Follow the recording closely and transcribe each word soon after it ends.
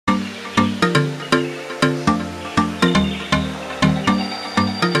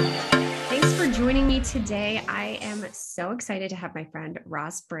today I am so excited to have my friend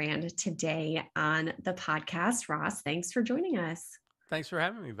Ross Brand today on the podcast. Ross, thanks for joining us. Thanks for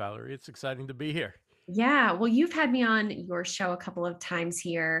having me, Valerie. It's exciting to be here. Yeah, well, you've had me on your show a couple of times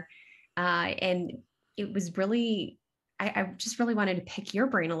here, and it was really, I just really wanted to pick your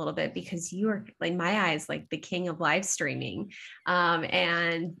brain a little bit because you are, in my eyes, like the king of live streaming.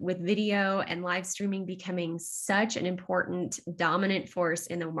 And with video and live streaming becoming such an important, dominant force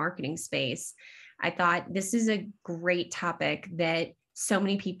in the marketing space, I thought this is a great topic that so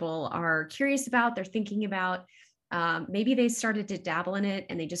many people are curious about, they're thinking about. Maybe they started to dabble in it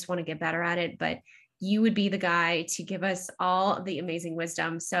and they just want to get better at it, but you would be the guy to give us all the amazing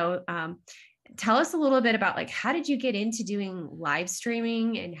wisdom. So tell us a little bit about like how did you get into doing live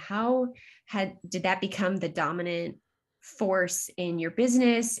streaming and how did that become the dominant force in your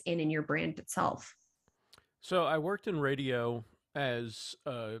business and in your brand itself? So I worked in radio as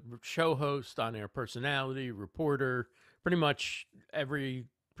a show host, on-air personality, reporter, pretty much every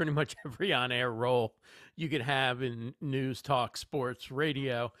pretty much every on-air role you could have in news, talk, sports,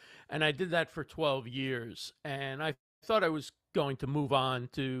 radio, and I did that for 12 years. And I thought I was going to move on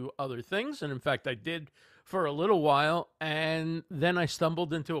to other things, and in fact I did for a little while, and then I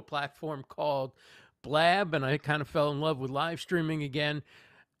stumbled into a platform called Blab, and I kind of fell in love with live streaming again.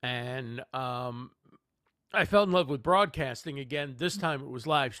 And I fell in love with broadcasting again. This time it was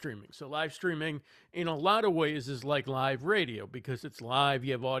live streaming. So live streaming in a lot of ways is like live radio because it's live.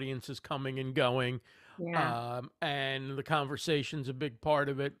 You have audiences coming and going, Yeah. and the conversation's a big part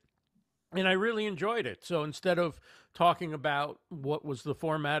of it. And I really enjoyed it. So instead of talking about what was the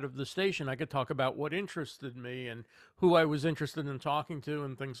format of the station, I could talk about what interested me and who I was interested in talking to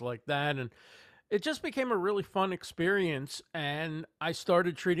and things like that. And it just became a really fun experience, and I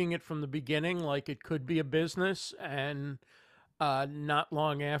started treating it from the beginning like it could be a business, and not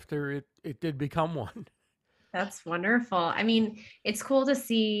long after it did become one. That's wonderful. I mean, it's cool to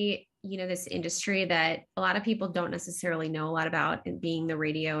see, this industry that a lot of people don't necessarily know a lot about, and being the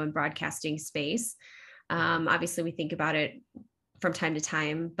radio and broadcasting space. Obviously, we think about it from time to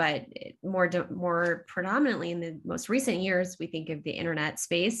time, but more predominantly in the most recent years, we think of the internet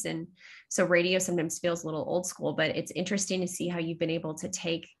space, and so radio sometimes feels a little old school. But it's interesting to see how you've been able to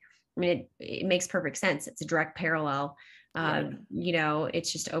take. I mean, it makes perfect sense. It's a direct parallel. Right.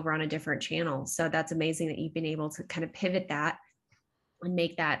 It's just over on a different channel. So that's amazing that you've been able to kind of pivot that and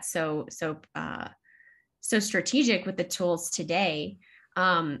make that so strategic with the tools today.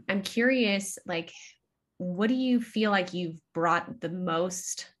 I'm curious, like, what do you feel like you've brought the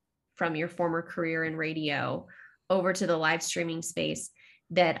most from your former career in radio over to the live streaming space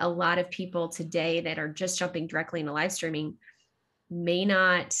that a lot of people today that are just jumping directly into live streaming may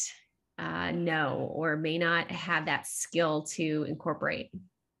not know or may not have that skill to incorporate?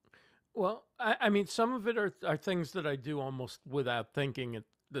 Well, I mean, some of it are things that I do almost without thinking at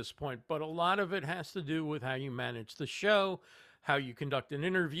this point, but a lot of it has to do with how you manage the show, how you conduct an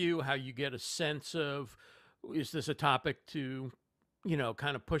interview, how you get a sense of, is this a topic to,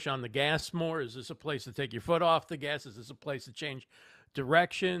 kind of push on the gas more? Is this a place to take your foot off the gas? Is this a place to change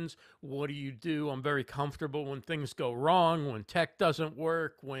directions? What do you do? I'm very comfortable when things go wrong, when tech doesn't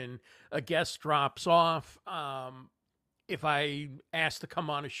work, when a guest drops off. If I ask to come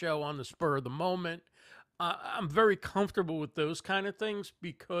on a show on the spur of the moment, I'm very comfortable with those kind of things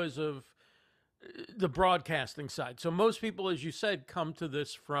because of the broadcasting side. So most people, as you said, come to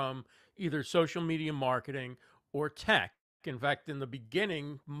this from either social media marketing or tech. In fact, in the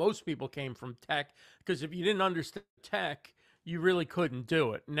beginning, most people came from tech because if you didn't understand tech, you really couldn't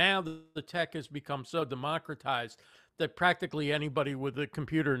do it. Now the tech has become so democratized that practically anybody with a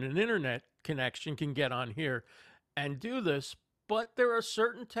computer and an internet connection can get on here and do this. But there are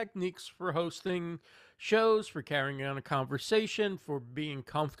certain techniques for hosting shows, for carrying on a conversation, for being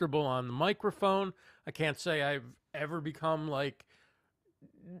comfortable on the microphone. I can't say I've ever become like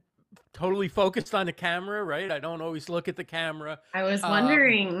totally focused on the camera, right? I don't always look at the camera. I was Um,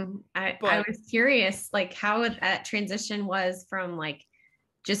 wondering, I but was curious, like how that transition was from like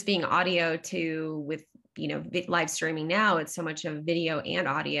just being audio to with, live streaming now. It's so much of video and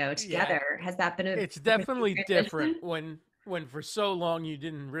audio yeah, together. Has that been it's a big definitely different transition? when for so long you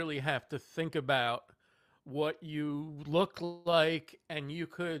didn't really have to think about what you look like, and you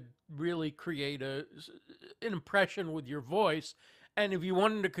could really create an impression with your voice. And if you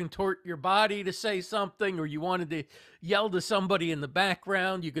wanted to contort your body to say something, or you wanted to yell to somebody in the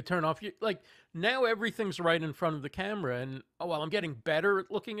background, you could turn off your, like, now everything's right in front of the camera. And while I'm getting better at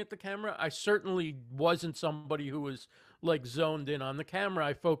looking at the camera, I certainly wasn't somebody who was like zoned in on the camera.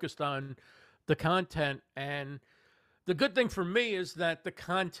 I focused on the content. And The good thing for me is that the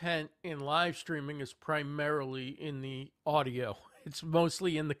content in live streaming is primarily in the audio. It's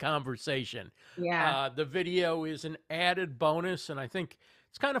mostly in the conversation. Yeah. The video is an added bonus, and I think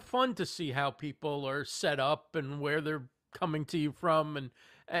it's kind of fun to see how people are set up and where they're coming to you from,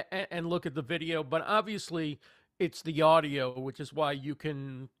 and look at the video. But obviously, it's the audio, which is why you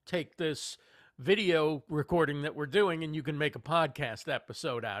can take this video recording that we're doing and you can make a podcast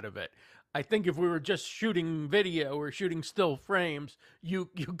episode out of it. I think if we were just shooting video or shooting still frames, you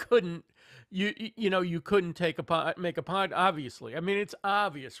couldn't you couldn't make a pod, obviously. I mean, it's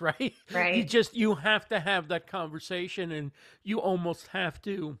obvious, right? Right. You have to have that conversation, and you almost have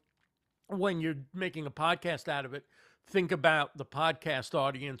to, when you're making a podcast out of it, think about the podcast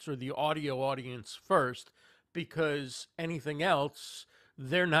audience or the audio audience first, because anything else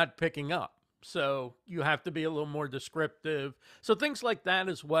they're not picking up. So you have to be a little more descriptive. So things like that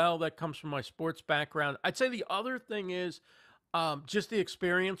as well. That comes from my sports background. I'd say the other thing is just the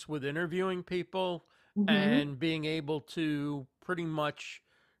experience with interviewing people Hmm. and being able to pretty much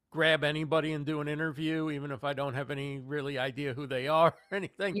grab anybody and do an interview, even if I don't have any really idea who they are or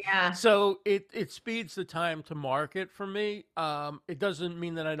anything. Yeah. So it speeds the time to market for me. It doesn't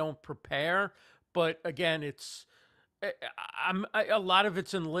mean that I don't prepare, but again, I- a lot of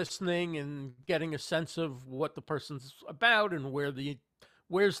it's in listening and getting a sense of what the person's about and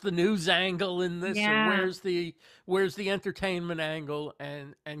where's the news angle in this, or Yeah. where's the entertainment angle,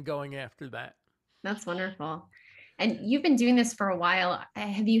 and going after that. That's wonderful. And you've been doing this for a while.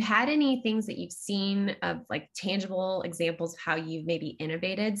 Have you had any things that you've seen of like tangible examples of how you've maybe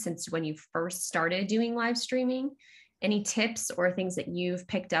innovated since when you first started doing live streaming? Any tips or things that you've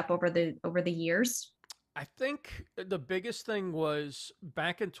picked up over the years? I think the biggest thing was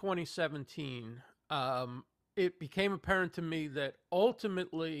back in 2017. It became apparent to me that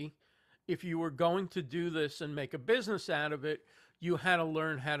ultimately, if you were going to do this and make a business out of it, you had to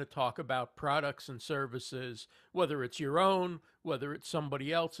learn how to talk about products and services, whether it's your own, whether it's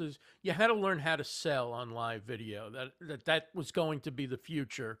somebody else's. You had to learn how to sell on live video. That was going to be the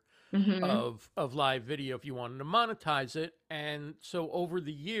future Hmm. of live video if you wanted to monetize it. And so over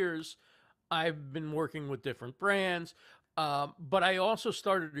the years, I've been working with different brands. But I also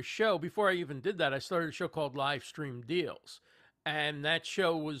started a show. Before I even did that, I started a show called Live Stream Deals. And that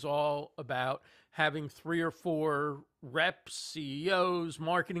show was all about having 3 or 4 reps, CEOs,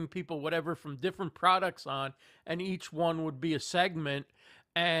 marketing people, whatever, from different products on, and each one would be a segment.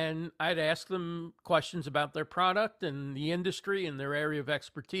 And I'd ask them questions about their product and the industry and their area of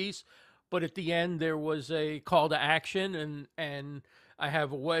expertise. But at the end, there was a call to action, and I had a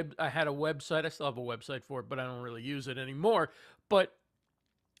website. I still have a website for it, but I don't really use it anymore. But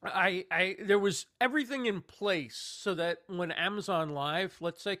there was everything in place so that when Amazon Live,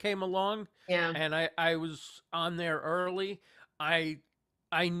 let's say, came along, Yeah. and I was on there early, I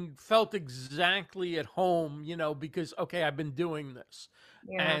I felt exactly at home, because okay, I've been doing this.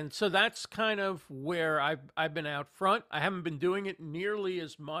 Yeah. And so that's kind of where I've been out front. I haven't been doing it nearly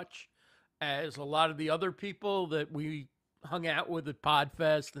as much as a lot of the other people that we hung out with at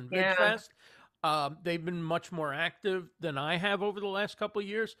Podfest and Yeah. VidFest. They've been much more active than I have over the last couple of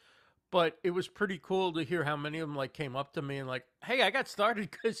years, but it was pretty cool to hear how many of them like came up to me and like, "Hey, I got started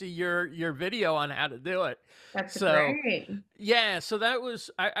because of your video on how to do it." That's So great. yeah, so that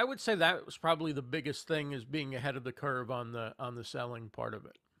was I would say that was probably the biggest thing, is being ahead of the curve on the selling part of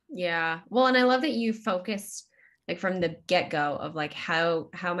it. Yeah. Well, and I love that you focused like from the get-go of like how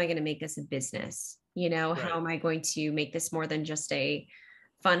am I going to make this a business? How Right. am I going to make this more than just a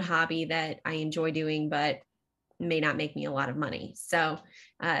fun hobby that I enjoy doing, but may not make me a lot of money. So,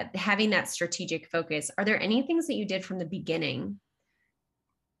 having that strategic focus, are there any things that you did from the beginning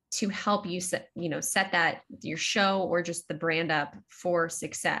to help you set that your show or just the brand up for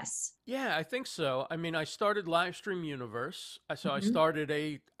success? Yeah, I think so. I mean, I started Livestream Universe. So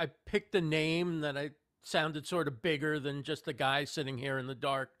Mhm. I picked a name that I sounded sort of bigger than just a guy sitting here in the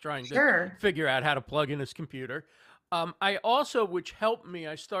dark trying to Sure. figure out how to plug in his computer. I also, which helped me,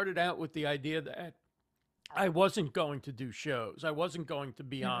 I started out with the idea that I wasn't going to do shows. I wasn't going to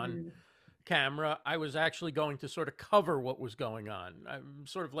be on Mhm. camera. I was actually going to sort of cover what was going on. I'm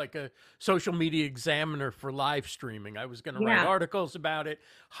sort of like a social media examiner for live streaming. I was going to write Yeah. articles about it,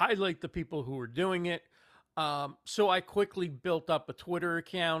 highlight the people who were doing it. So I quickly built up a Twitter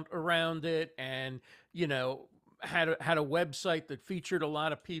account around it, and had a website that featured a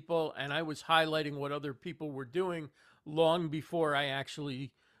lot of people, and I was highlighting what other people were doing long before I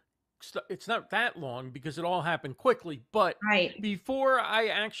actually it's not that long because it all happened quickly, but Right. before I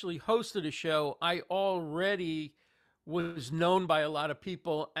actually hosted a show, I already was known by a lot of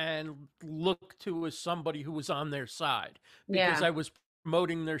people and looked to as somebody who was on their side because Yeah. I was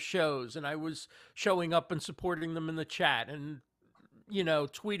promoting their shows and I was showing up and supporting them in the chat and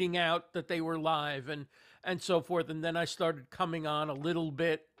tweeting out that they were live and so forth. And then I started coming on a little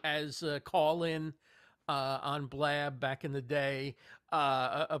bit as a call in on Blab back in the day,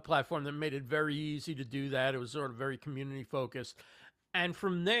 a platform that made it very easy to do that. It was sort of very community focused. And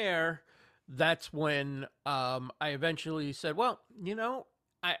from there, that's when I eventually said, well,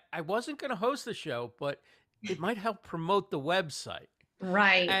 I wasn't going to host the show, but it might help promote the website.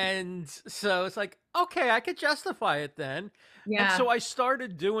 Right. And so it's like, okay, I could justify it then. And Yeah. so I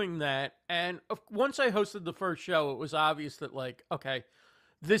started doing that. And once I hosted the first show, it was obvious that, like, okay,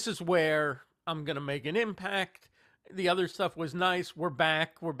 this is where I'm going to make an impact. The other stuff was nice. We're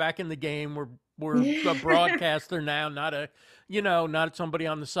back. We're back in the game. We're a broadcaster now, not somebody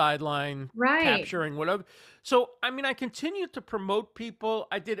on the sideline Right. capturing whatever. So, I mean, I continued to promote people.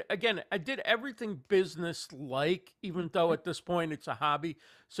 I did everything business like, even though at this point it's a hobby.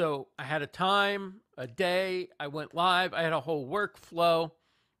 So I had a time, a day, I went live, I had a whole workflow.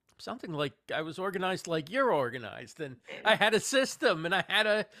 Something like I was organized like you're organized, and I had a system, and I had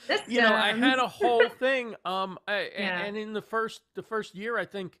I had Systems. a whole thing. Yeah. And in the first year, I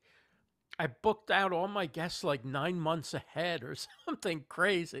think I booked out all my guests like 9 months ahead or something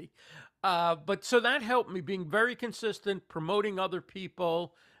crazy. But so that helped me being very consistent, promoting other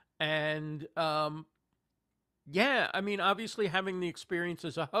people, and yeah, I mean, obviously having the experience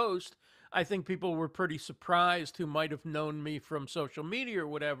as a host, I think people were pretty surprised who might have known me from social media or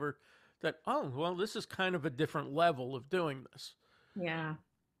whatever that, oh, well, this is kind of a different level of doing this. Yeah.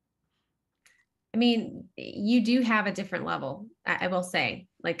 I mean, you do have a different level, I will say,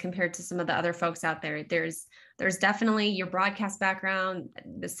 like compared to some of the other folks out there. There's definitely your broadcast background,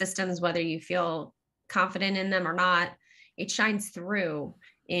 the systems, whether you feel confident in them or not, it shines through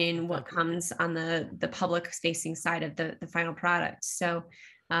in what Thank you. comes on the public facing side of the final product. So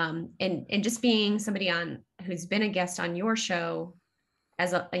and just being somebody on who's been a guest on your show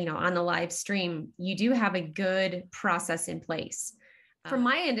as a on the live stream, you do have a good process in place. From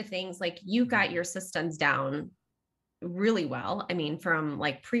my end of things, like you got your systems down really well. I mean, from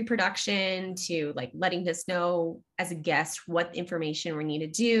like pre-production to like letting us know as a guest what information we need to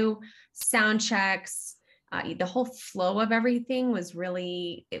do, sound checks, the whole flow of everything was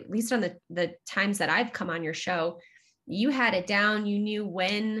really, at least on the times that I've come on your show, you had it down. You knew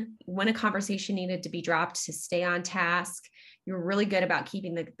when a conversation needed to be dropped to stay on task. You were really good about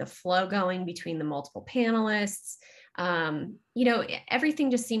keeping the flow going between the multiple panelists.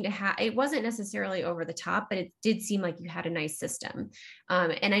 Everything just seemed to have, it wasn't necessarily over the top, but it did seem like you had a nice system.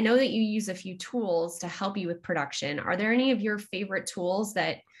 And I know that you use a few tools to help you with production. Are there any of your favorite tools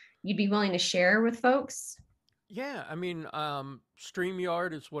that you'd be willing to share with folks? Yeah, I mean,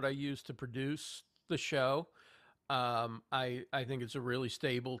 StreamYard is what I use to produce the show. I think it's a really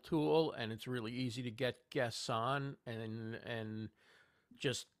stable tool, and it's really easy to get guests on, and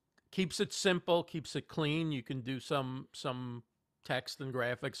just keeps it simple, keeps it clean. You can do some text and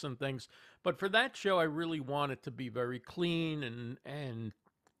graphics and things, but for that show, I really want it to be very clean and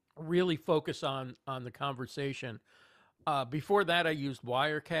really focus on the conversation. Before that, I used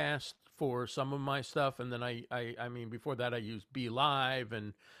Wirecast for some of my stuff, and then I mean, before that, I used Be Live,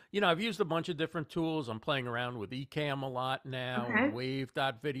 and I've used a bunch of different tools. I'm playing around with Ecamm a lot now and Okay.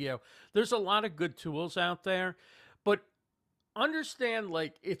 Wave.video. There's a lot of good tools out there, but understand,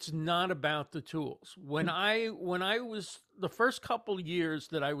 like, it's not about the tools. When I was the first couple years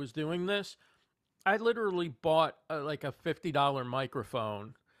that I was doing this, I literally bought like a $50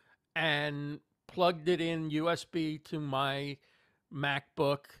 microphone and plugged it in USB to my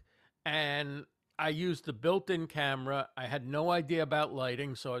MacBook, and I used the built-in camera. I had no idea about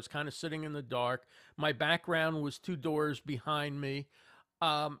lighting, so I was kind of sitting in the dark. My background was two doors behind me.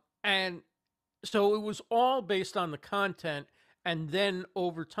 And so it was all based on the content, and then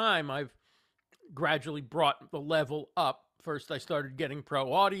over time I've gradually brought the level up. First I started getting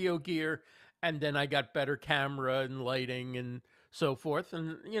pro audio gear, and then I got better camera and lighting and so forth.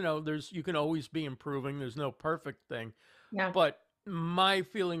 And you can always be improving. There's no perfect thing. Yeah. But my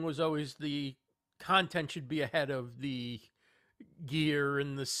feeling was always the content should be ahead of the gear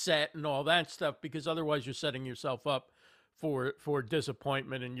and the set and all that stuff, because otherwise you're setting yourself up for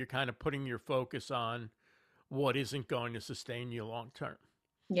disappointment, and you're kind of putting your focus on what isn't going to sustain you long term.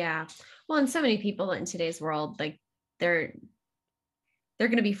 Yeah. Well, and so many people in today's world, like they're they're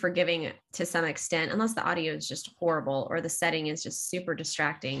going to be forgiving to some extent, unless the audio is just horrible or the setting is just super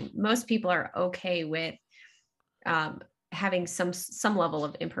distracting. Most people are okay with having some level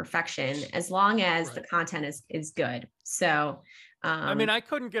of imperfection as long as the Right. content is good. So I mean, um I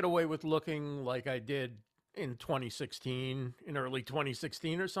couldn't get away with looking like I did in 2016, in early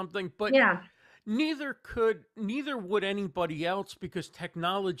 2016 or something, but yeah, neither would anybody else, because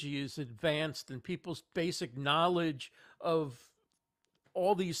technology is advanced and people's basic knowledge of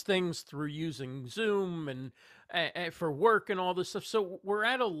all these things through using Zoom and for work and all this stuff. So we're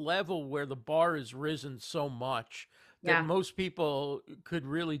at a level where the bar has risen so much that yeah. most people could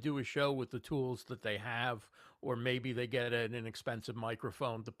really do a show with the tools that they have, or maybe they get an inexpensive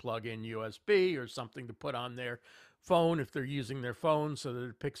microphone to plug in USB or something to put on their phone if they're using their phone so that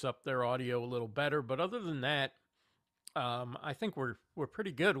it picks up their audio a little better. But other than that, I think we're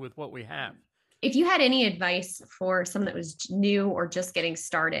pretty good with what we have. If you had any advice for someone that was new or just getting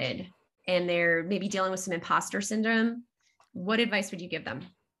started and they're maybe dealing with some imposter syndrome, what advice would you give them?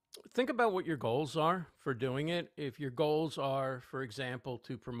 Think about what your goals are for doing it. If your goals are, for example,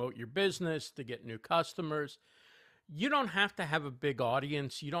 to promote your business, to get new customers, you don't have to have a big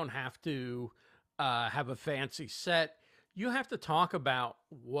audience. You don't have to have a fancy set. You have to talk about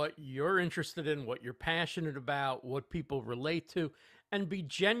what you're interested in, what you're passionate about, what people relate to, and be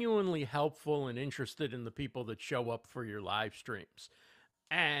genuinely helpful and interested in the people that show up for your live streams.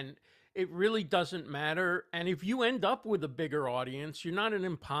 And it really doesn't matter. And if you end up with a bigger audience, you're not an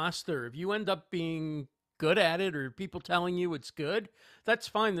imposter. If you end up being good at it or people telling you it's good, that's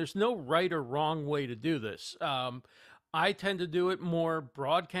fine. There's no right or wrong way to do this. I tend to do it more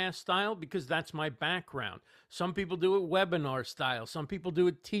broadcast style because that's my background. Some people do it webinar style. Some people do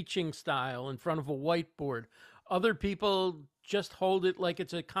it teaching style in front of a whiteboard. Other people just hold it like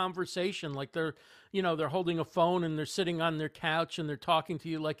it's a conversation, like they're holding a phone and they're sitting on their couch and they're talking to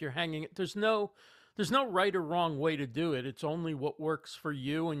you like you're hanging. There's no right or wrong way to do it. It's only what works for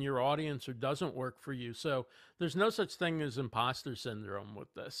you and your audience or doesn't work for you. So there's no such thing as imposter syndrome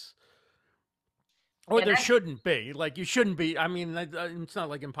with this. Or Yeah, there that's shouldn't be. Like, you shouldn't be. I mean, it's not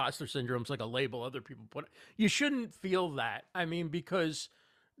like imposter syndrome's like a label other people put. You shouldn't feel that. I mean, because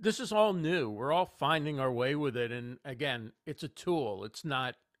this is all new. We're all finding our way with it, and again, it's a tool. It's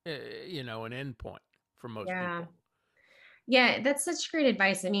not, an endpoint for most yeah. people. Yeah, that's such great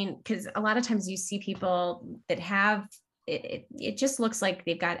advice. I mean, because a lot of times you see people that have it just looks like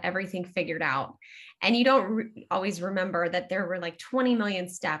they've got everything figured out. And you don't always remember that there were like 20 million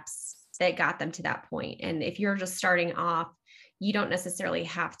steps that got them to that point. And if you're just starting off, you don't necessarily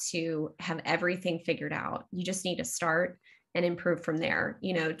have to have everything figured out. You just need to start and improve from there.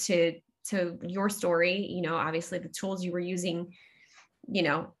 To your story, obviously the tools you were using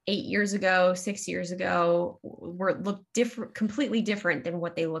 8 years ago, 6 years ago were look different, completely different than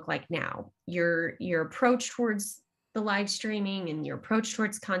what they look like now. Your approach towards the live streaming and your approach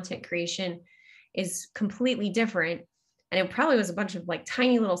towards content creation is completely different. And it probably was a bunch of like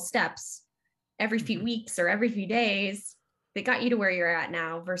tiny little steps every few Hmm. weeks or every few days that got you to where you're at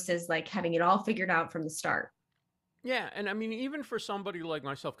now versus like having it all figured out from the start. Yeah, and I mean, even for somebody like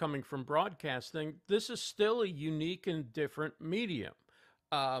myself coming from broadcasting, this is still a unique and different medium.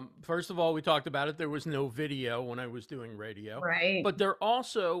 First of all, we talked about it. There was no video when I was doing radio, Right. but there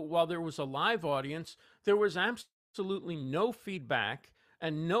also, while there was a live audience, there was absolutely no feedback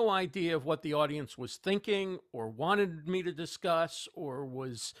and no idea of what the audience was thinking or wanted me to discuss or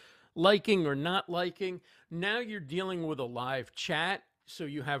was liking or not liking. Now you're dealing with a live chat, so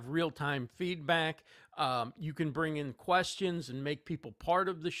you have real time feedback. You can bring in questions and make people part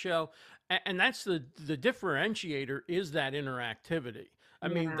of the show, and that's the differentiator, is that interactivity. I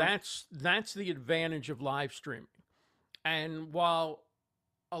mean, Yeah. that's the advantage of live streaming. And while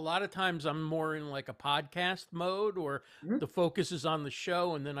a lot of times I'm more in like a podcast mode, or Mhm. the focus is on the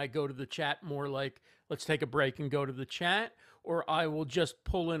show and then I go to the chat more like, let's take a break and go to the chat, or I will just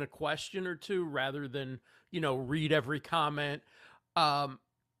pull in a question or two rather than, read every comment. Um,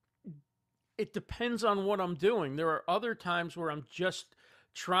 it depends on what I'm doing. There are other times where I'm just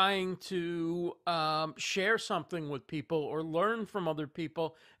trying to share something with people or learn from other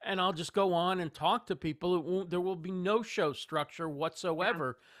people, and I'll just go on and talk to people. There will be no show structure Yeah.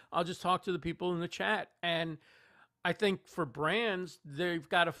 whatsoever. I'll just talk to the people in the chat. And I think for brands, they've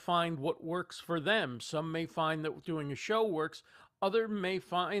got to find what works for them. Some may find that doing a show works. Other may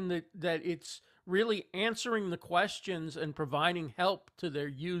find that it's really answering the questions and providing help to their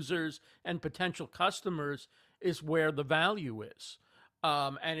users and potential customers is where the value is.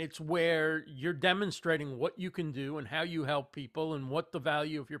 And it's where you're demonstrating what you can do and how you help people and what the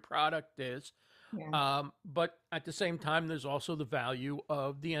value of your product is. Yeah. But at the same time, there's also the value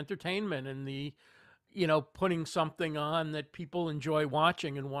of the entertainment and the putting something on that people enjoy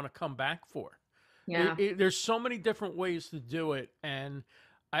watching and want to come back for. Yeah. There's so many different ways to do it. And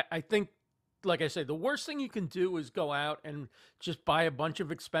I think, like I say, the worst thing you can do is go out and just buy a bunch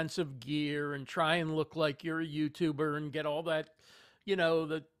of expensive gear and try and look like you're a YouTuber and get all that,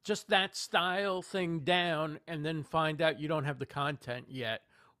 just that style thing down, and then find out you don't have the content yet.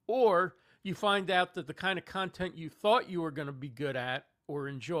 Or you find out that the kind of content you thought you were going to be good at or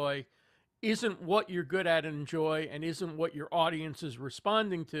enjoy isn't what you're good at and enjoy, and isn't what your audience is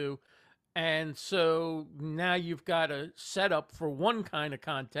responding to. And so now you've got a setup for one kind of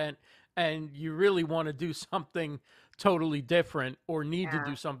content, and you really want to do something totally different, or need to Yeah.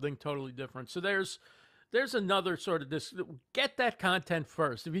 do something totally different. So there's another sort of this: get that content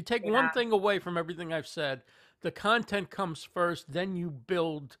first. If you take one Yeah. thing away from everything I've said, the content comes first, then you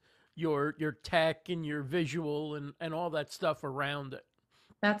build your tech and your visual and all that stuff around it.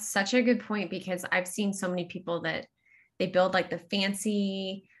 That's such a good point because I've seen so many people that they build like the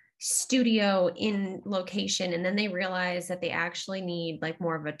fancy studio in location and then they realize that they actually need like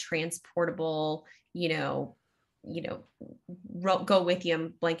more of a transportable, you know, you know, go with you.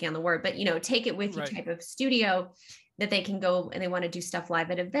 I'm blanking on the word, but take it with you Right. type of studio that they can go and they want to do stuff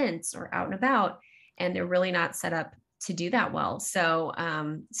live at events or out and about, and they're really not set up to do that well. So,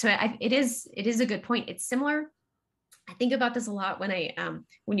 it is a good point. It's similar. I think about this a lot when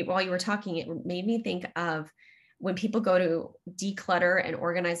while you were talking, it made me think of when people go to declutter and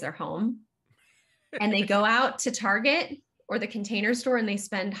organize their home and they go out to Target or the Container Store and they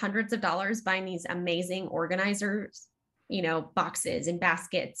spend hundreds of dollars buying these amazing organizers, boxes and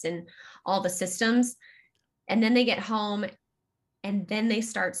baskets and all the systems. And then they get home and then they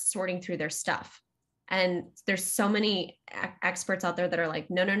start sorting through their stuff. And there's so many experts out there that are like,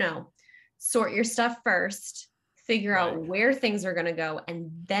 no, no, no, sort your stuff first, figure Right. out where things are going to go,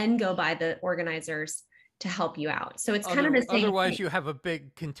 and then go buy the organizers to help you out. So it's kind of the same Otherwise, thing. you have a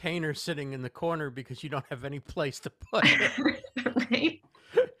big container sitting in the corner because you don't have any place to put it. Right?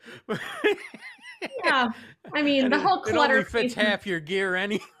 Yeah. I mean, And the whole it only clutter fits piece. half your gear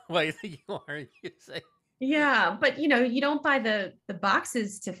anyway that you are using. Yeah, but you don't buy the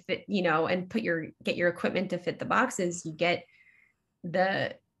boxes to fit, and get your equipment to fit the boxes.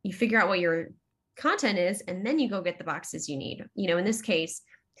 You figure out what your content is, and then you go get the boxes you need. In this case,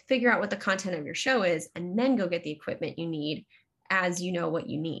 figure out what the content of your show is, and then go get the equipment you need as you know what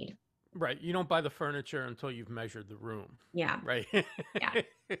you need. Right. You don't buy the furniture until you've measured the room. Yeah. Right. Yeah.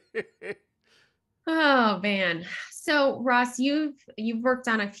 Oh man. So Ross, you've worked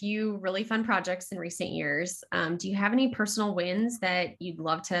on a few really fun projects in recent years. Do you have any personal wins that you'd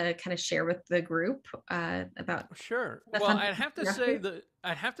love to kind of share with the group about Sure. the Well, fun things you're up to?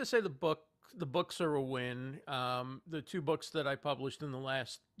 I'd have to say the books are a win. The two books that I published in the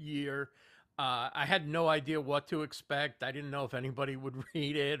last year, I had no idea what to expect. I didn't know if anybody would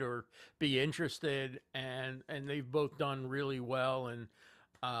read it or be interested, and they've both done really well. And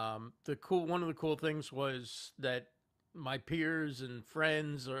one of the cool things was that my peers and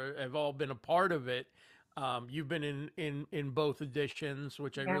friends have all been a part of it. You've been in both editions,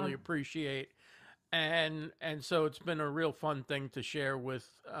 which I Yeah. really appreciate, and so it's been a real fun thing to share with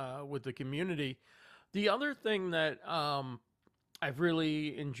the community. The other thing that I've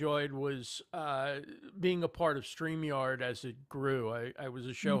really enjoyed was being a part of StreamYard as it grew. I was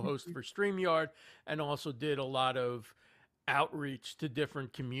a show host Mhm. for StreamYard and also did a lot of outreach to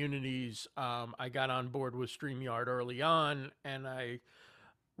different communities. I got on board with StreamYard early on, and I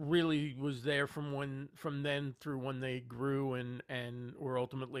really was there from then through when they grew and were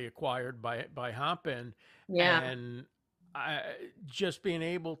ultimately acquired by Hopin. Yeah. And I just being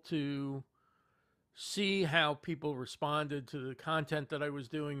able to see how people responded to the content that I was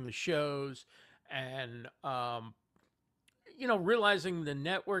doing, the shows, and realizing the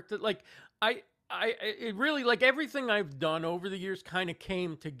network that I it really, like, everything I've done over the years kind of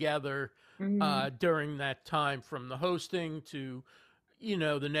came together Mhm. during that time, from the hosting to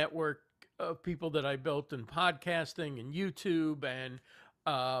the network of people that I built in podcasting and YouTube, and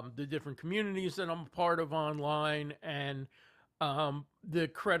the different communities that I'm a part of online, and the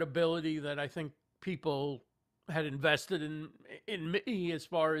credibility that I think people had invested in me as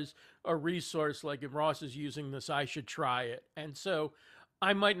far as a resource. Like, if Ross is using this, I should try it. And so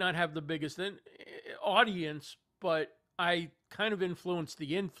I might not have the biggest audience, but I kind of influence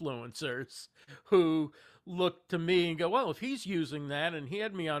the influencers who look to me and go, well, if he's using that and he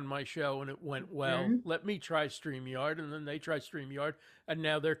had me on my show and it went well, Mhm. let me try StreamYard. And then they try StreamYard, and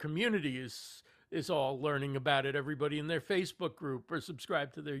now their community is all learning about it. Everybody in their Facebook group or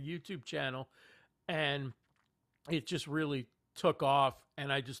subscribed to their YouTube channel. And it just really took off,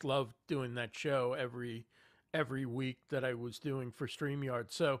 and I just loved doing that show every week that I was doing for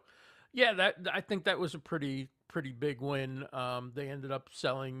StreamYard. So Yeah, that I think that was a pretty big win. They ended up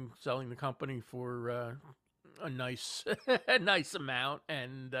selling the company for a nice a nice amount,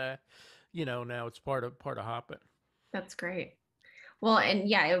 and now it's part of Hoppin. That's great. Well, and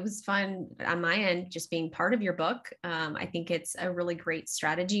yeah, it was fun on my end just being part of your book. I think it's a really great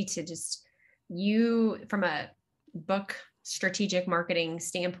strategy to just you from a book strategic marketing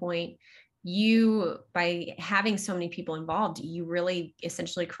standpoint, you by having so many people involved, you really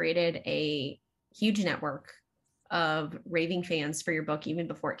essentially created a huge network of raving fans for your book even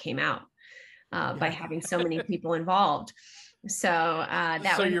before it came out by Yeah. having so many people involved. So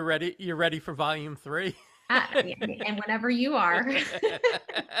that So was you're ready for volume 3? yeah, and whenever you are.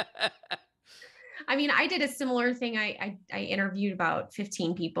 I mean, I did a similar thing. I interviewed about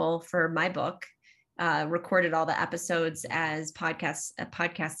 15 people for my book, recorded all the episodes as a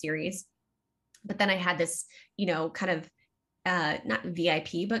podcast series. But then I had this, kind of not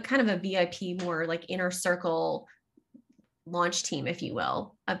VIP, but kind of a VIP, more like inner circle launch team, if you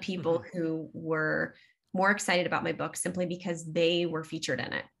will, of people who were more excited about my book simply because they were featured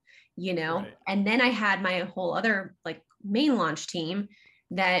in it, Right. And then I had my whole other like main launch team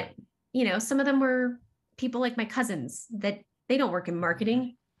that, some of them were people like my cousins that they don't work in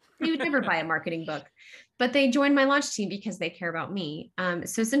marketing. They would never buy a marketing book, but they joined my launch team because they care about me.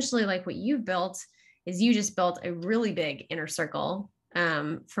 So essentially, like what you've built is you just built a really big inner circle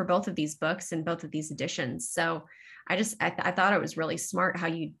for both of these books and both of these editions. So I thought it was really smart how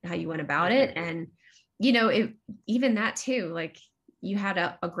you went about Thank you. it. And, it, even that too, like you had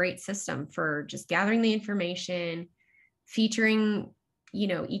a great system for just gathering the information, featuring,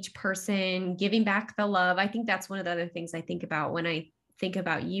 each person, giving back the love. I think that's one of the other things I think about when I think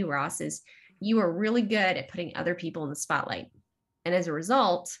about you, Ross, is you are really good at putting other people in the spotlight. And as a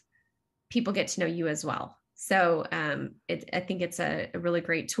result, people get to know you as well. So I think it's a really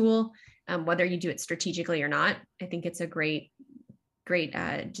great tool, whether you do it strategically or not. I think it's a great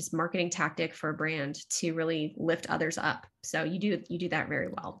just marketing tactic for a brand to really lift others up. So you do that very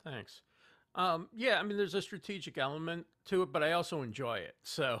well. Thanks. Yeah, I mean, there's a strategic element to it, but I also enjoy it.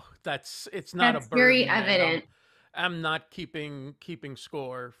 So it's not a That's very burden, and I'm evident. I'm not keeping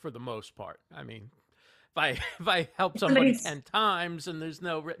score for the most part. I mean, if I if I help somebody Somebody's 10 times and there's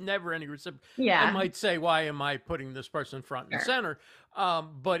never any recipient, I yeah, might say, why am I putting this person front and sure. center?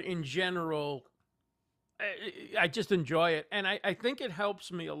 But in general, I just enjoy it, and I think it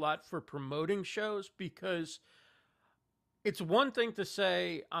helps me a lot for promoting shows, because it's one thing to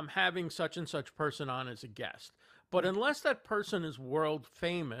say I'm having such and such person on as a guest, but unless that person is world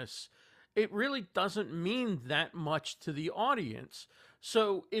famous, it really doesn't mean that much to the audience.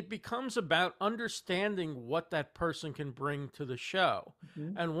 So it becomes about understanding what that person can bring to the show.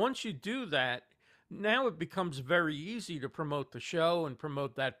 Mhm. And once you do that, now it becomes very easy to promote the show and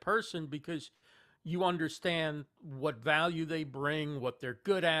promote that person, because you understand what value they bring, what they're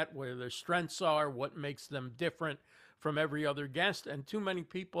good at, where their strengths are, what makes them different from every other guest. And too many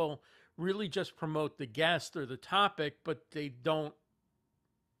people really just promote the guest or the topic, but they don't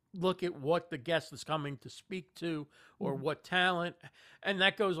look at what the guest is coming to speak to, or Mhm. what talent. And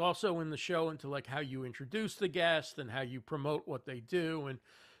that goes also in the show into like how you introduce the guest and how you promote what they do. And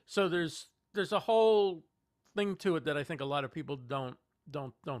so there's a whole thing to it that I think a lot of people don't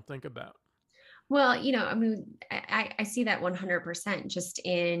think about. Well, I mean, I see that 100% just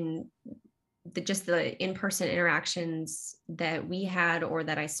in the in-person interactions that we had or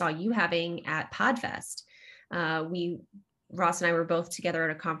that I saw you having at Podfest. We Ross and I were both together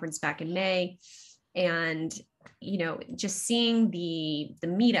at a conference back in May, and just seeing the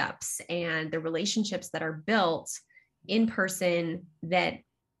meetups and the relationships that are built in person, that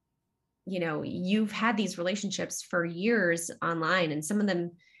you've had these relationships for years online, and some of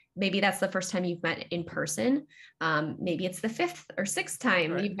them maybe that's the first time you've met in person. Maybe it's the fifth or sixth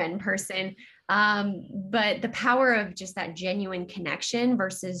time Right. you've met in person. But the power of just that genuine connection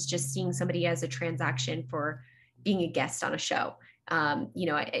versus just seeing somebody as a transaction for being a guest on a show.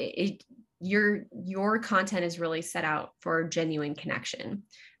 Your content is really set out for genuine connection.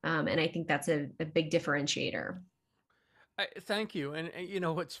 And I think that's a big differentiator. Thank you.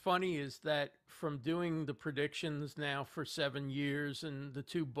 And what's funny is that from doing the predictions now for 7 years and the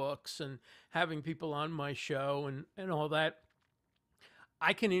two books and having people on my show and all that,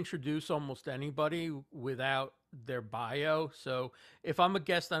 I can introduce almost anybody without their bio. So if I'm a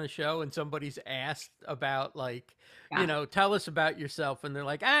guest on a show and somebody's asked about, like, Yeah. tell us about yourself, and they're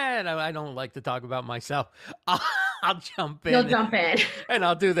like, no, I don't like to talk about myself. I'll, I'll jump You'll in jump in. and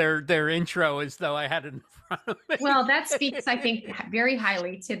I'll do their intro as though I had it in front of me. Well, that speaks, I think, very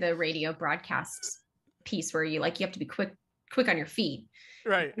highly to the radio broadcast piece where you have to be quick on your feet.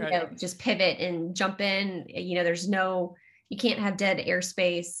 Right. You Right. know, just pivot and jump in. You know, there's no, you can't have dead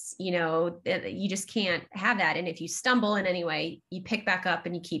airspace. You know, you just can't have that. And if you stumble in any way, you pick back up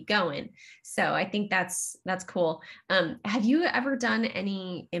and you keep going. So I think that's cool. Have you ever done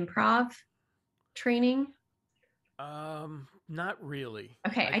any improv training? Not really.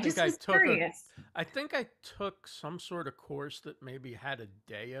 Okay, I I think just I was took a curious. I think I took some sort of course that maybe had a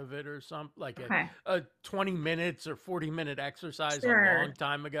day of it or something, like Okay, a 20 minutes or 40-minute exercise a long sure.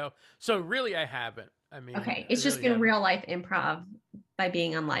 time ago. So really I haven't. I mean, Okay, I it's just really been haven't. real life improv by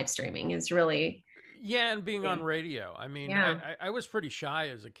being on live streaming is really, Yeah, and being yeah. on radio. I mean, Yeah. I was pretty shy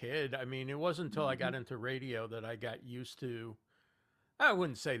as a kid. I mean, it wasn't until I got into radio that I got used to, I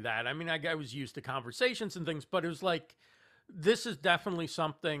wouldn't say that. I mean, I was used to conversations and things, but it was like, this is definitely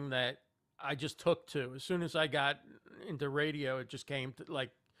something that I just took to. As soon as I got into radio, it just came to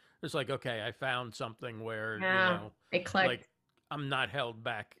like, it's like, okay, I found something where, Yeah, it like clicked. I'm not held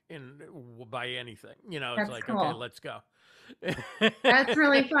back in by anything. It's That's like, okay, cool. let's go. That's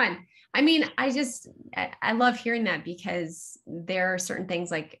really fun. I mean, I love hearing that because there are certain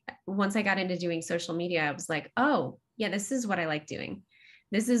things like once I got into doing social media, I was like, oh, yeah, this is what I like doing.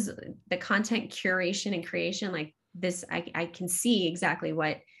 This is the content curation and creation. Like this, I can see exactly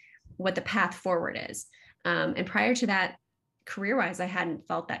what the path forward is. And prior to that, career wise, I hadn't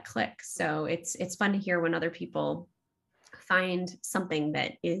felt that click. So it's fun to hear when other people find something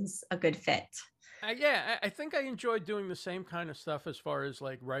that is a good fit. Yeah, I think I enjoyed doing the same kind of stuff as far as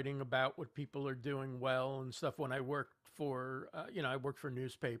like writing about what people are doing well and stuff. When I worked for, I worked for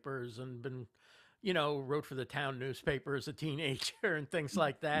newspapers and been, wrote for the town newspaper as a teenager and things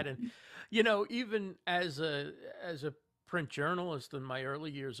like that. And, even as a print journalist in my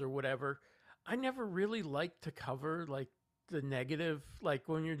early years or whatever, I never really liked to cover like the negative, like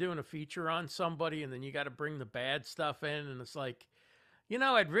when you're doing a feature on somebody and then you got to bring the bad stuff in, and it's like,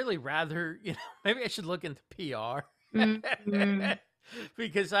 I'd really rather, maybe I should look into PR. Mm-hmm.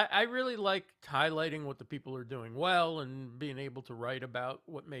 Because I really like highlighting what the people are doing well and being able to write about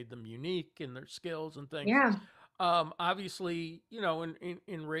what made them unique and their skills and things. Yeah. Obviously,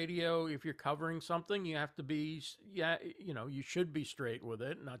 in radio, if you're covering something, you have to be, yeah, you should be straight with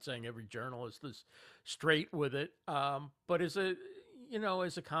it. Not saying every journalist is straight with it, but as a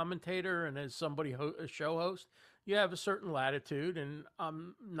commentator and as somebody a show host, you have a certain latitude, and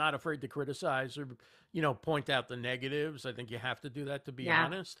I'm not afraid to criticize or point out the negatives. I think you have to do that to be Yeah.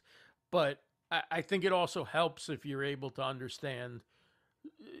 honest, but I think it also helps if you're able to understand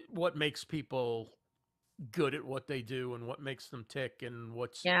what makes people good at what they do and what makes them tick and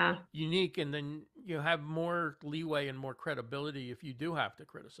what's Yeah. unique, and then you have more leeway and more credibility if you do have to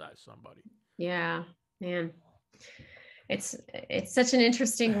criticize somebody. Yeah. Man. It's such an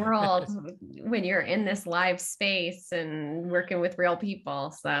interesting world when you're in this live space and working with real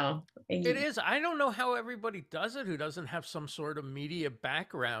people. So It is. I don't know how everybody does it who doesn't have some sort of media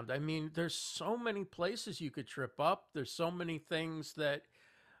background. I mean, there's so many places you could trip up. There's so many things that,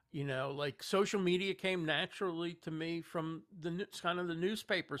 like social media came naturally to me from kind of the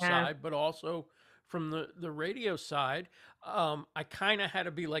newspaper yeah. side, but also from the radio side. I kind of had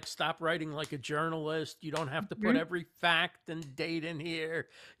to be like, stop writing like a journalist. You don't have to put Mhm. every fact and date in here.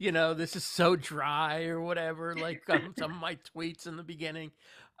 This is so dry or whatever, like some of my tweets in the beginning.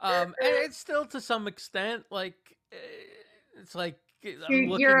 And it's still to some extent like, it's like, I'm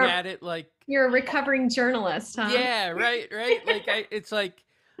looking at it like, You're a recovering journalist, huh? yeah, right. Like it's like,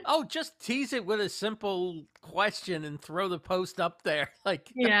 oh, just tease it with a simple question and throw the post up there.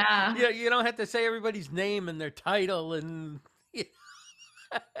 Like, Yeah. you don't have to say everybody's name and their title and their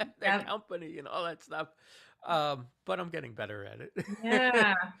Yep. company and all that stuff. But I'm getting better at it.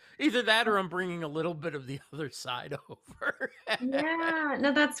 Yeah. Either that or I'm bringing a little bit of the other side over. Yeah.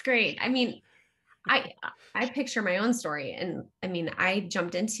 No, that's great. I mean, I I picture my own story, and I mean, I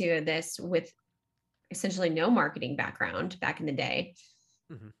jumped into this with essentially no marketing background back in the day.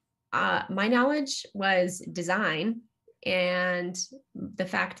 Mhm. My knowledge was design and the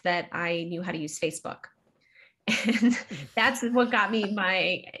fact that I knew how to use Facebook. And that's what got me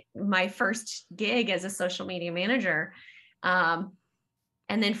my first gig as a social media manager. And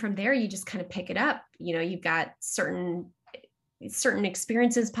then from there, you just kind of pick it up. You know, you've got certain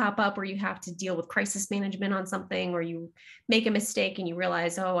experiences pop up where you have to deal with crisis management on something, or you make a mistake and you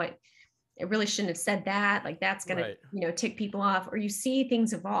realize, oh, I really shouldn't have said that. Like that's going to, Right. tick people off, or you see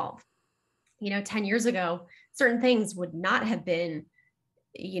things evolve. 10 years ago, certain things would not have been,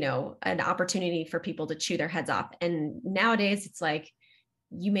 an opportunity for people to chew their heads off. And nowadays it's like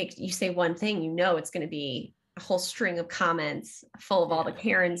you say one thing, it's going to be a whole string of comments full of all the Yeah.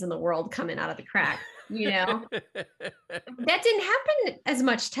 Karens in the world coming out of the crack. you know, that didn't happen as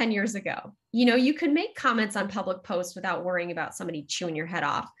much 10 years ago. You know, you could make comments on public posts without worrying about somebody chewing your head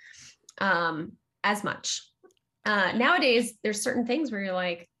off as much. Nowadays, there's certain things where you're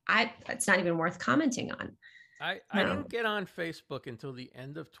like, it's not even worth commenting on. I No. didn't get on Facebook until the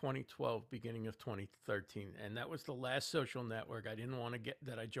end of 2012, beginning of 2013, and that was the last social network I didn't want to get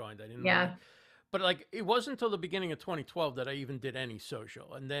that I joined. I didn't want to, Yeah. but like it wasn't until the beginning of 2012 that I even did any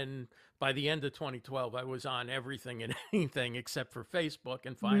social. And then by the end of 2012, I was on everything and anything except for Facebook.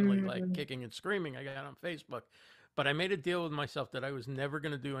 And finally, like Mm, kicking and screaming, I got on Facebook. But I made a deal with myself that I was never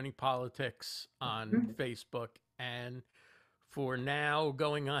going to do any politics on mhm. Facebook. And for now,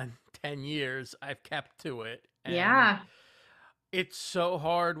 going on 10 years, I've kept to it. And Yeah. it's so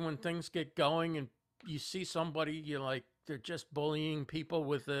hard when things get going and you see somebody, you're like, they're just bullying people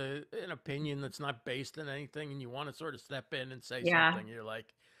with an opinion that's not based in anything. And you want to sort of step in and say Yeah. something. You're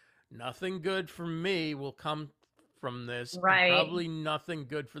like, nothing good for me will come from this. And Right. probably nothing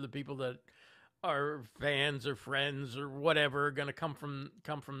good for the people that are fans or friends or whatever are going to come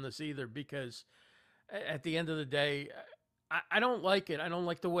from this either, because at the end of the day, I don't like it. I don't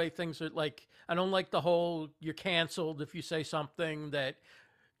like the way things are. Like, I don't like the whole you're canceled if you say something that,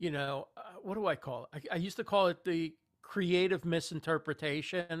 what do I call it? I used to call it the creative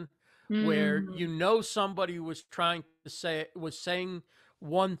misinterpretation, where Mm, somebody was trying to say, was saying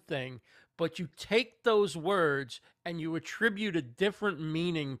one thing, but you take those words and you attribute a different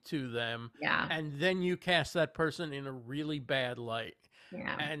meaning to them, yeah. and then you cast that person in a really bad light.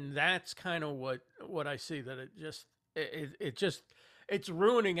 Yeah. And that's kind of what I see, that it just it's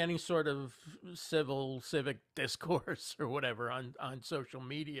ruining any sort of civic discourse or whatever on social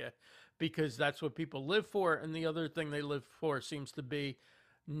media, because that's what people live for. And the other thing they live for seems to be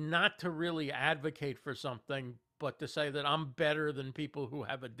not to really advocate for something, but to say that I'm better than people who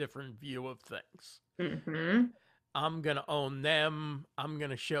have a different view of things. Hmm. I'm going to own them. I'm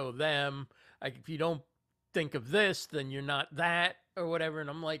going to show them. Like, if you don't think of this, then you're not that or whatever. And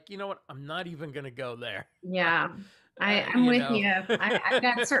I'm like, you know what? I'm not even going to go there. Yeah. I'm You with know, you. I've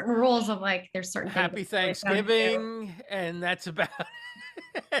got certain rules of like, there's certain things Happy I don't do. Thanksgiving. And that's about,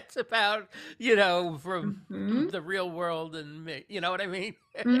 it's about, from Hmm. the real world and me. You know what I mean?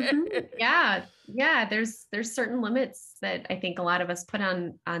 Hmm. Yeah. Yeah. There's certain limits that I think a lot of us put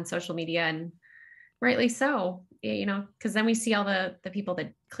on social media, and rightly so. You know, because then we see all the people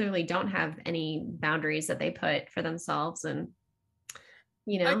that clearly don't have any boundaries that they put for themselves, and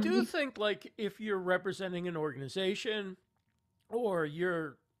you I know, do think, like, if you're representing an organization or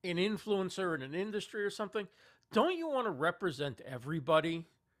you're an influencer in an industry or something, don't you want to represent everybody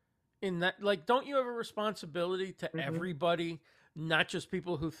in that? Like, don't you have a responsibility to mhm. everybody, not just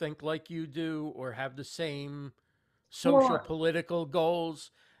people who think like you do or have the same social Well, political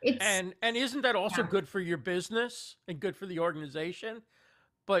goals? it's And isn't that also yeah. good for your business and good for the organization?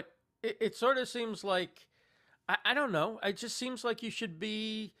 But it sort of seems like, I don't know. It just seems like you should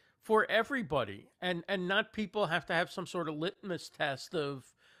be for everybody, and not people have to have some sort of litmus test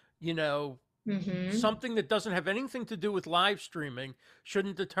of, you know, Hmm. something that doesn't have anything to do with live streaming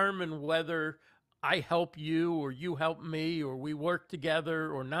shouldn't determine whether I help you or you help me or we work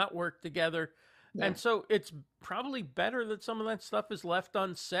together or not work together. Yeah. And so it's probably better that some of that stuff is left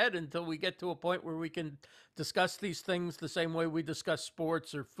unsaid until we get to a point where we can discuss these things the same way we discuss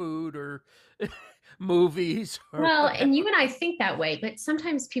sports or food or movies or Well, and you whatever. and I think that way, but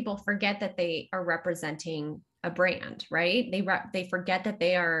sometimes people forget that they are representing a brand, right? They forget that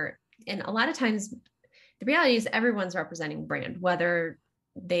they are, and a lot of times the reality is everyone's representing brand, whether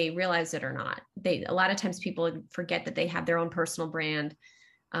they realize it or not. They A lot of times people forget that they have their own personal brand,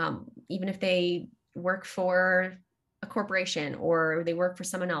 even if they work for a corporation or they work for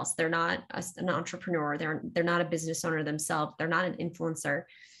someone else. They're not an entrepreneur. They're not a business owner themselves. They're not an influencer.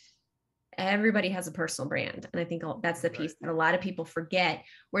 Everybody has a personal brand, and I think that's the Right. piece that a lot of people forget.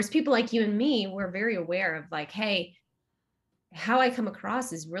 Whereas people like you and me, we're very aware of like, hey, how I come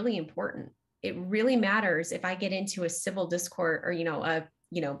across is really important. It really matters if I get into a civil discourse or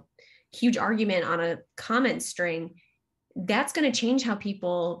huge argument on a comment string. That's going to change how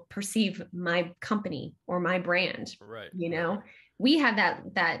people perceive my company or my brand. Right. you Right. know we have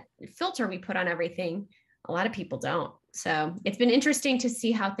that filter we put on everything. A lot of people don't. So it's been interesting to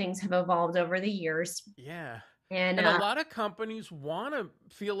see how things have evolved over the years. Yeah. And And a lot of companies want to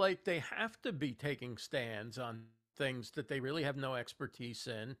feel like they have to be taking stands on things that they really have no expertise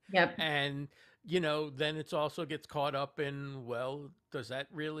in. yep. And, then it's also gets caught up in, well, does that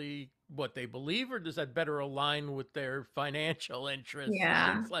really what they believe, or does that better align with their financial interests and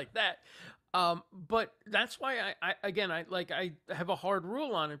Yeah. things like that? But that's why again, I have a hard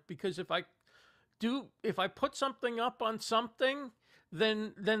rule on it, because if I if I put something up on something,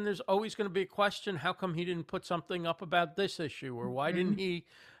 then there's always going to be a question, how come he didn't put something up about this issue, or why didn't Mhm. he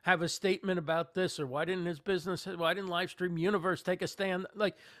have a statement about this, or why didn't Livestream Universe take a stand?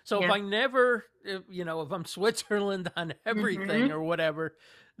 Like, so if Yeah. I never, if I'm Switzerland on everything Mhm. or whatever,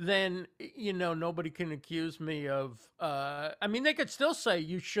 then nobody can accuse me of I mean, they could still say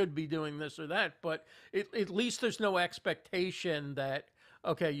you should be doing this or that, but at least there's no expectation that,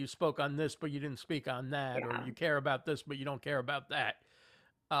 okay, you spoke on this, but you didn't speak on that, or Yeah. you care about this, but you don't care about that.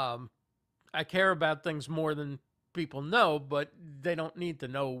 Um, I care about things more than people know, but they don't need to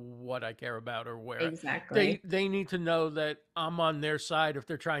know what I care about or where. Exactly. They need to know that I'm on their side if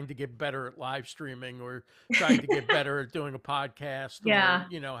they're trying to get better at live streaming, or trying to get better at doing a podcast, or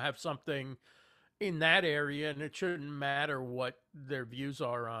Yeah. have something in that area, and it shouldn't matter what their views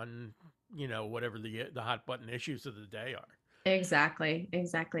are on whatever the hot button issues of the day are. Exactly.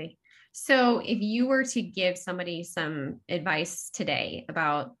 Exactly. So if you were to give somebody some advice today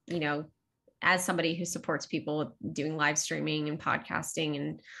about, as somebody who supports people doing live streaming and podcasting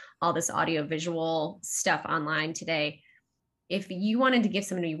and all this audio visual stuff online today, if you wanted to give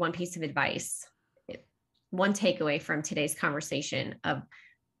somebody one piece of advice, one takeaway from today's conversation of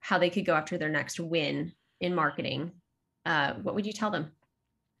how they could go after their next win in marketing, what would you tell them?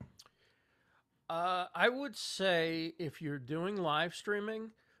 I would say if you're doing live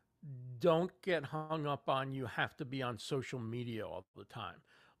streaming, don't get hung up on you have to be on social media all the time.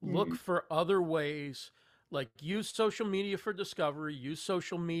 Look Mm, for other ways, like use social media for discovery, use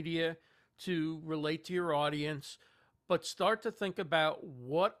social media to relate to your audience, but start to think about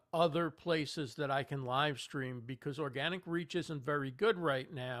what other places that I can live stream, because organic reach isn't very good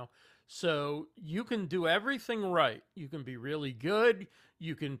right now. So you can do everything right. You can be really good,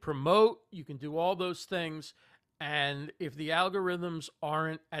 you can promote, you can do all those things. And if the algorithms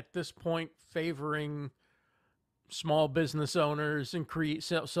aren't at this point favoring small business owners and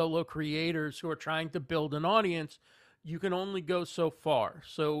solo creators who are trying to build an audience, you can only go so far.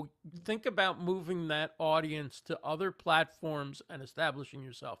 So think about moving that audience to other platforms and establishing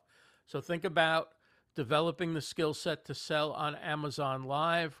yourself. So think about developing the skill set to sell on Amazon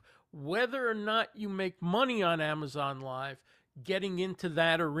Live. Whether or not you make money on Amazon Live, getting into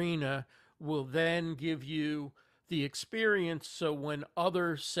that arena will then give you the experience, so when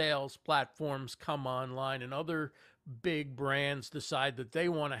other sales platforms come online and other big brands decide that they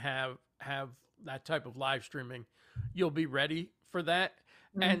want to have that type of live streaming, you'll be ready for that.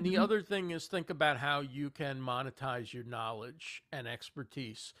 And the mhm. other thing is, think about how you can monetize your knowledge and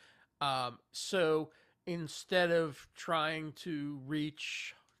expertise. So instead of trying to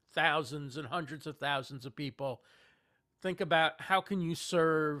reach thousands and hundreds of thousands of people, think about how can you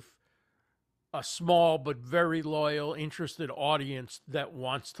serve a small but very loyal, interested audience that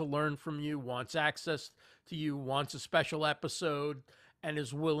wants to learn from you, wants access to you, wants a special episode, and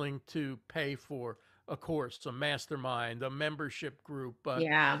is willing to pay for a course, a mastermind, a membership group.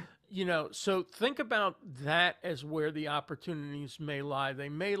 Yeah. So think about that as where the opportunities may lie. They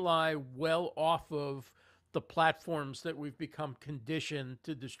may lie well off of the platforms that we've become conditioned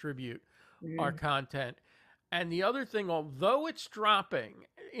to distribute our Mm, content. And the other thing, although it's dropping,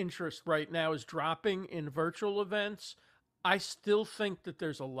 interest right now is dropping in virtual events, I still think that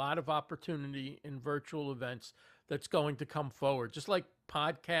there's a lot of opportunity in virtual events that's going to come forward. Just like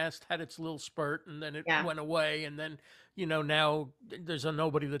podcast had its little spurt and then it yeah. went away, and then now there's a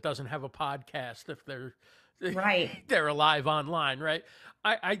nobody that doesn't have a podcast if they're Right. they're alive online, right?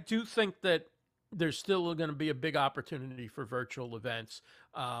 I do think that there's still going to be a big opportunity for virtual events.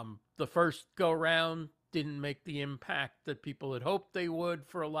 The first go around didn't make the impact that people had hoped they would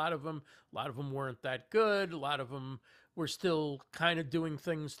for a lot of them. A lot of them weren't that good. A lot of them were still kind of doing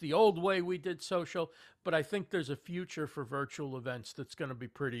things the old way we did social. But I think there's a future for virtual events that's going to be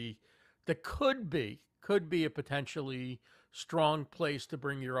that could be a potentially strong place to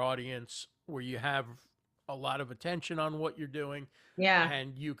bring your audience, where you have a lot of attention on what you're doing, Yeah.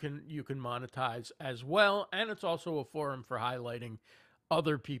 and you can monetize as well. And it's also a forum for highlighting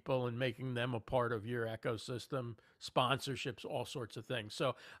other people and making them a part of your ecosystem, sponsorships, all sorts of things.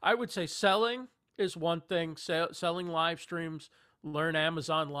 So I would say selling is one thing. Selling live streams, learn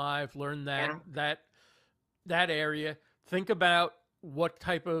Amazon Live, learn that Yeah. that area. Think about what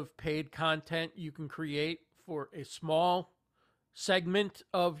type of paid content you can create for a small segment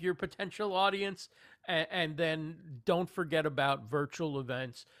of your potential audience, and then don't forget about virtual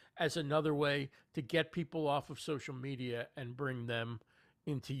events as another way to get people off of social media and bring them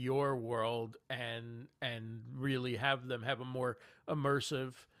into your world, and really have them have a more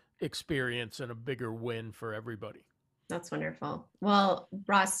immersive experience and a bigger win for everybody. That's wonderful. Well,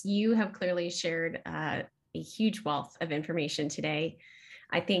 Ross, you have clearly shared a huge wealth of information today.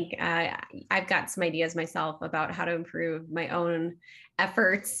 I think I've got some ideas myself about how to improve my own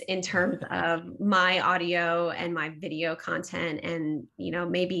efforts in terms of my audio and my video content, and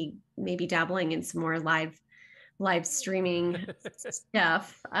maybe dabbling in some more live streaming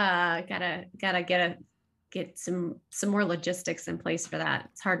stuff. Gotta get some more logistics in place for that.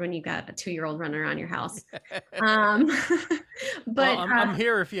 It's hard when you've got a 2-year-old running around your house. But well, I'm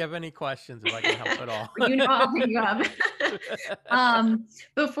here if you have any questions, if I can help at all. I'll hit you up.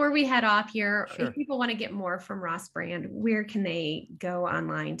 Before we head off here, sure. If people want to get more from Ross Brand, where can they go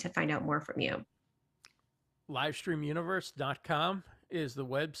online to find out more from you? Livestreamuniverse.com is the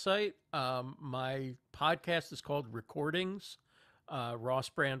website. My podcast is called Recordings,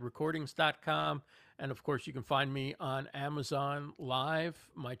 rossbrandrecordings.com. And of course, you can find me on Amazon Live.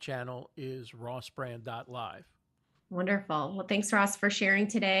 My channel is rossbrand.live. Wonderful. Well, thanks, Ross, for sharing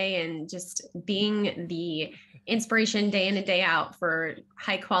today and just being the inspiration day in and day out for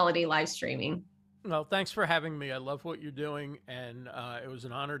high quality live streaming. Well, thanks for having me. I love what you're doing. And it was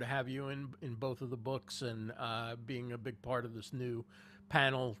an honor to have you in both of the books and being a big part of this new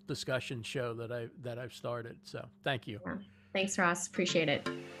panel discussion show that I've started. So thank you. Yeah. Thanks, Ross. Appreciate it.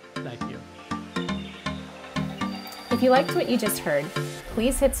 Thank you. If you liked what you just heard,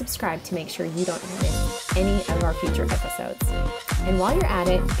 please hit subscribe to make sure you don't miss any of our future episodes. And while you're at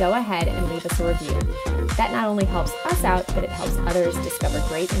it, go ahead and leave us a review. That not only helps us out, but it helps others discover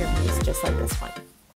great interviews just like this one.